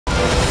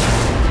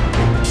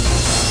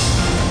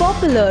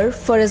Popular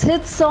for his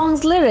hit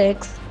songs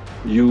lyrics,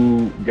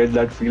 you get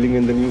that feeling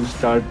and then you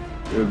start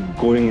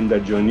going in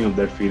that journey of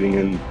that feeling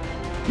and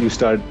you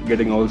start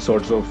getting all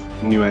sorts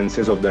of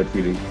nuances of that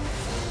feeling.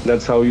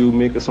 That's how you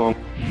make a song.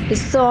 his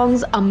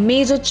songs are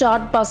major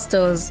chart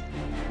busters.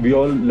 We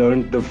all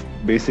learned the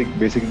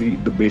basically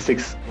the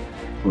basics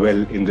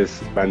well in this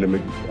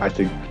pandemic, I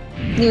think.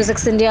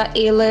 NewsX India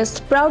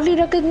A-list proudly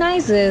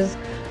recognizes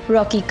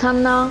Rocky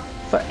Khanna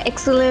for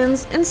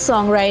excellence in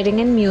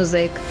songwriting and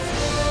music.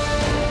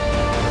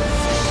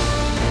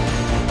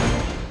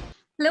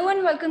 Hello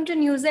and welcome to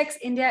NewsX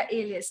India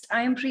A-list.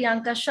 I am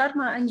Priyanka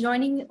Sharma and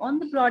joining me on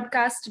the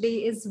broadcast today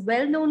is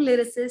well-known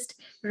lyricist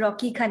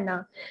Rocky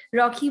Khanna.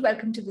 Rocky,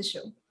 welcome to the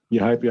show.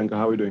 Yeah, hi Priyanka,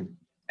 how are you doing?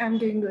 I'm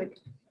doing good.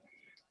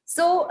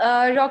 So,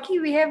 Rocky,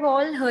 we have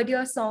all heard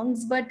your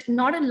songs, but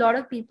not a lot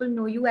of people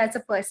know you as a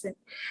person.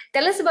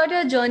 Tell us about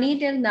your journey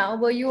till now.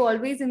 Were you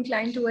always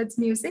inclined towards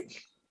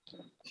music?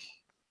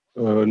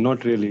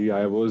 Not really.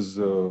 I was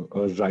a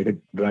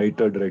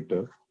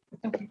writer-director.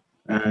 Okay.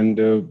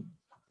 And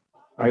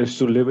I used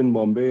to live in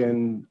Bombay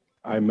and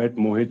I met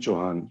Mohit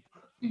Chauhan.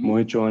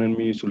 Mohit Chauhan and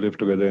me used to live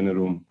together in a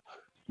room.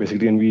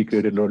 Basically, and we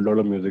created a lot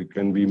of music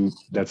and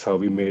that's how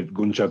we made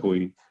Guncha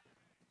Koi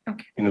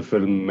in a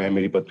film, Main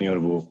Meri Patni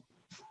Aur Wo.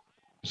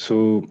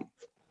 So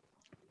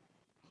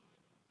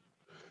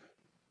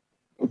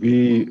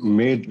we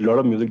made a lot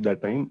of music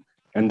that time.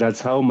 And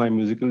that's how my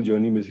musical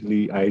journey,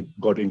 basically, I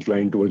got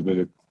inclined towards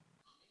music.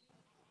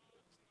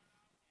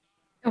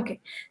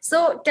 Okay,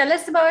 so tell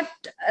us about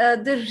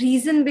the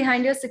reason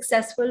behind your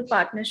successful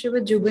partnership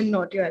with Jubin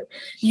Nautiyal.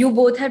 You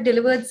both have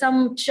delivered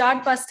some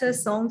chartbuster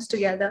songs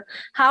together.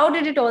 How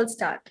did it all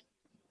start?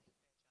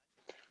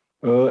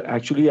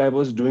 Actually, I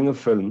was doing a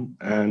film,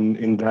 and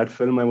in that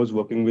film, I was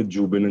working with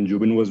Jubin, and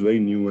Jubin was very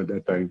new at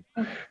that time.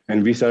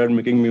 And we started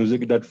making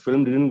music. That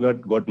film didn't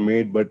got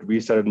made, but we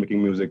started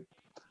making music,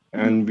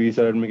 and we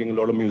started making a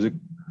lot of music.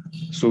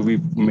 So we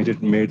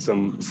made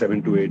some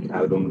 7 to 8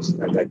 albums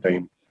at that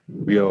time.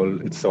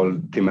 It's all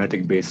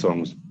thematic based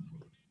songs.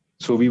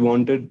 So we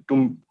wanted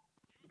to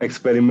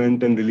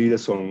experiment and release a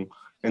song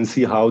and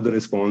see how the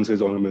response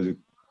is on the music.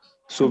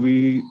 So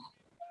we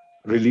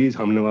released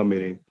Hum Nawa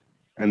Mere,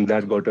 and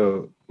that got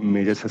a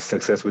major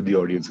success with the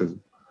audiences.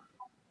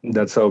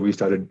 That's how we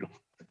started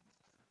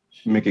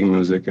making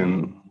music,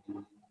 and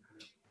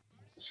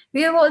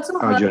We have also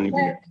our heard journey that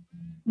began.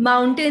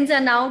 mountains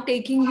are now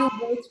taking you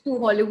both to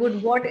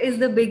Hollywood. What is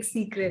the big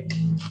secret?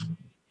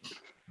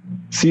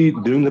 See,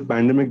 during the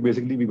pandemic,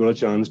 basically, we got a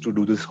chance to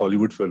do this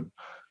Hollywood film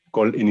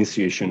called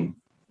Initiation.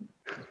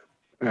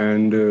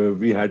 And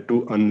we had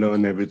to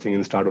unlearn everything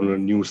and start on a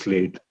new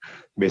slate,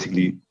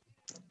 basically,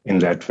 in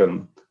that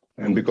film.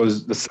 And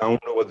because the sound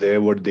over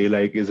there, what they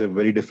like, is a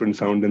very different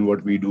sound than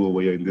what we do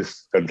over here in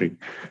this country.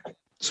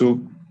 So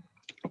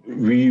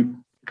we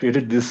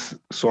created this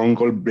song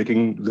called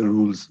Breaking the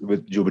Rules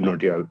with Jubin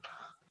Nautiyal,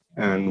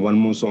 and one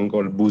more song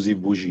called Boozy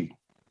Bougie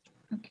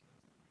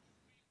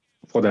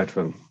for that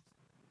film.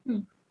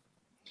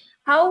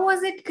 How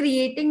was it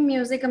creating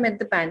music amid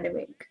the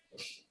pandemic?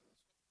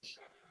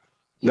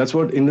 That's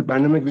what, in the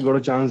pandemic, we got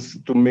a chance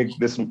to make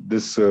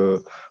this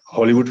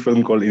Hollywood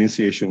film called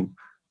Initiation.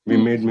 We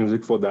made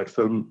music for that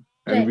film,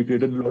 and we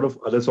created a lot of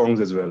other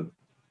songs as well.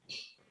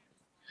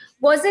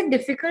 Was it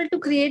difficult to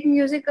create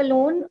music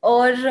alone,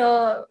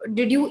 or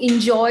did you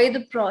enjoy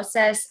the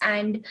process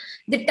and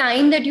the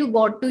time that you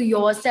got to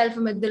yourself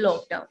amid the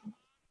lockdown?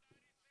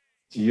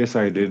 Yes,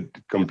 I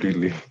did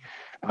completely.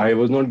 I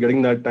was not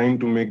getting that time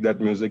to make that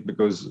music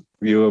because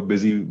we were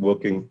busy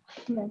working.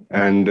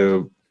 And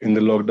in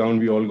the lockdown,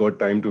 we all got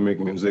time to make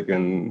music.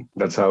 And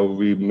that's how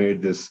we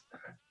made this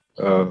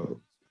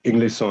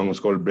English songs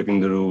called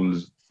Breaking the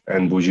Rules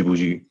and Bougie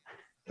Bougie.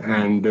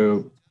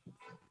 And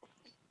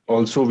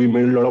also, we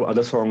made a lot of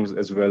other songs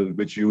as well,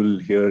 which you will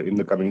hear in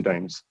the coming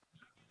times.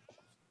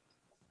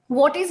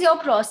 What is your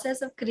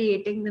process of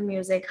creating the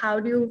music? How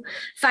do you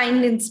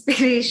find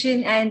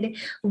inspiration, and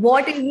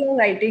what is your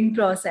writing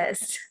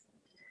process?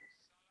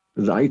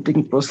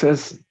 Writing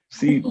process,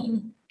 see,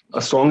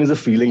 a song is a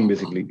feeling,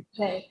 basically.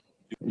 Right.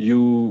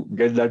 You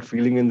get that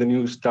feeling and then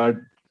you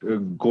start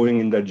going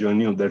in that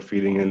journey of that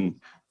feeling, and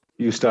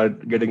you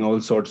start getting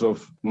all sorts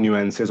of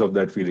nuances of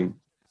that feeling.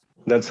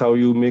 That's how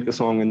you make a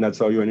song, and that's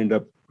how you end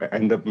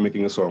up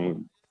making a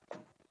song.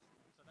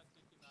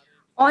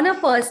 On a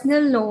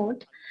personal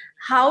note,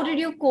 how did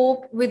you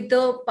cope with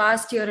the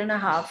past year and a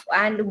half,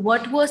 and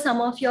what were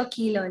some of your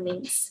key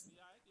learnings?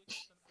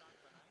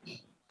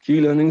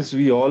 Key learnings,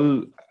 we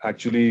all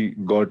actually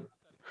got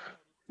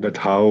that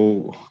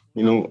how,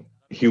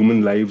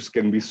 human lives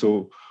can be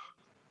so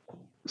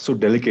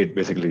delicate,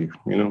 basically.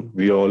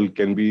 We all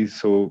can be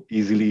so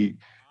easily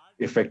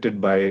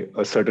affected by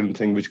a certain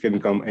thing which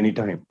can come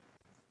anytime.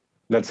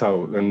 That's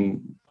how.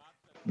 And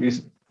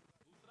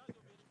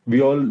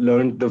we all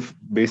learned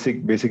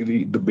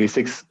basically the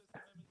basics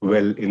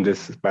well in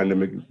this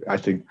pandemic, I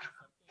think.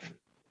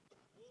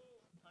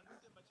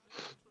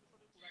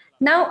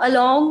 Now,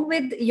 along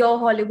with your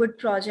Hollywood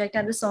project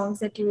and the songs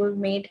that you have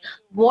made,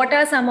 what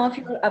are some of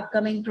your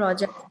upcoming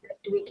projects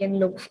that we can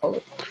look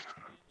forward to?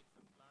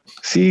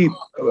 See,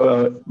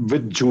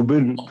 with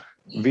Jubin,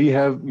 we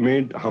have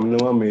made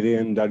Hamnawa Mere,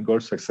 and that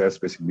got success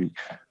basically.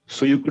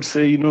 So you could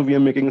say, we are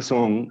making a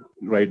song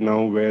right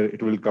now where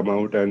it will come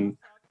out, and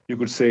you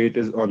could say it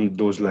is on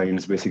those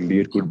lines basically.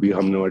 It could be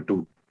Hamnawa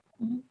too.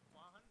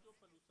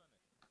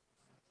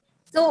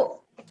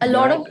 So a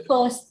lot of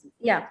first,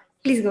 yeah,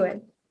 please go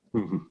ahead.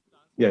 Mhm.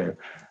 Yeah.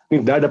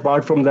 That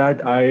apart from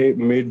that, I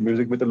made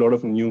music with a lot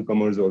of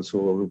newcomers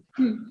also.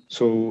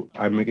 So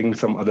I'm making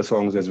some other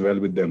songs as well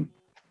with them.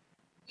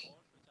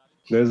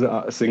 There's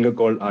a singer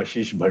called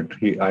Ashish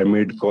Bhatt. I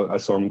made a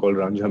song called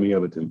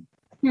Ranjhamiya with him.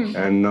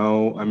 And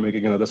now I'm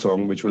making another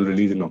song which will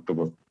release in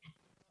October.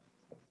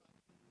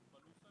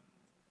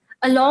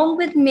 Along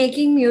with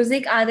making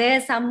music, are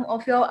there some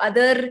of your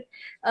other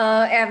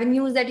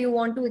avenues that you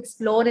want to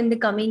explore in the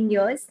coming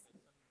years?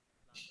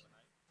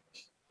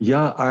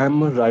 Yeah,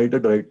 I'm a writer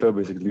director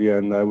basically,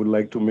 and I would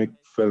like to make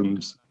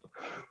films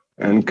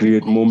and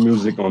create more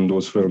music on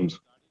those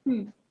films.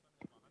 Can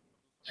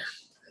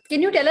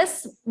you tell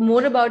us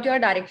more about your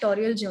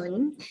directorial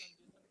journey?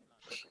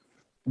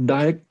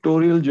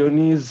 Directorial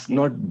journey is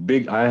not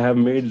big. I have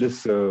made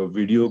this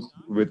video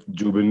with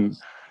Jubin.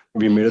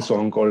 We made a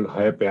song called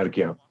Hai Pyar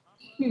Kiya.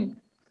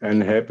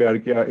 And Hai Pyar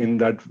Kiya, in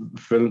that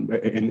film,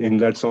 in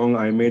that song,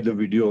 I made the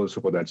video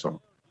also for that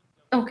song.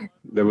 Okay.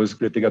 There was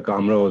Kritika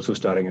Kamra also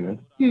starring in it.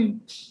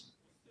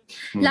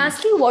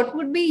 Lastly, what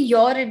would be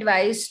your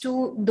advice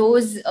to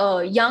those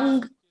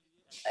young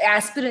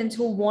aspirants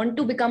who want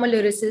to become a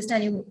lyricist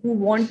and who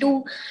want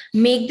to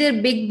make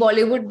their big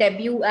Bollywood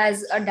debut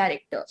as a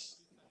director?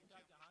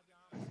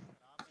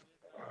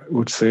 I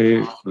would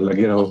say, lage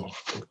raho.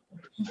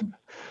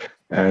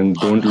 And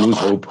don't lose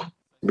hope,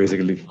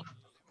 basically.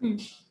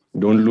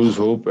 Don't lose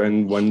hope,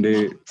 and one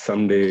day,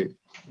 someday,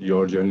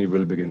 your journey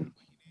will begin.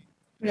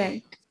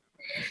 Right.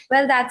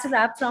 Well, that's a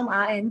wrap from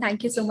our end.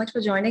 Thank you so much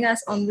for joining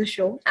us on the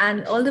show,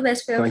 and all the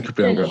best for your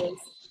future endeavors.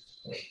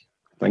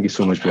 Thank you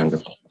so much,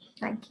 Priyanka.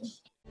 Thank you.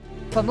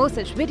 For more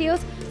such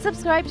videos,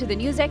 subscribe to the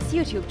NewsX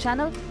YouTube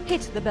channel,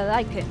 hit the bell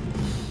icon.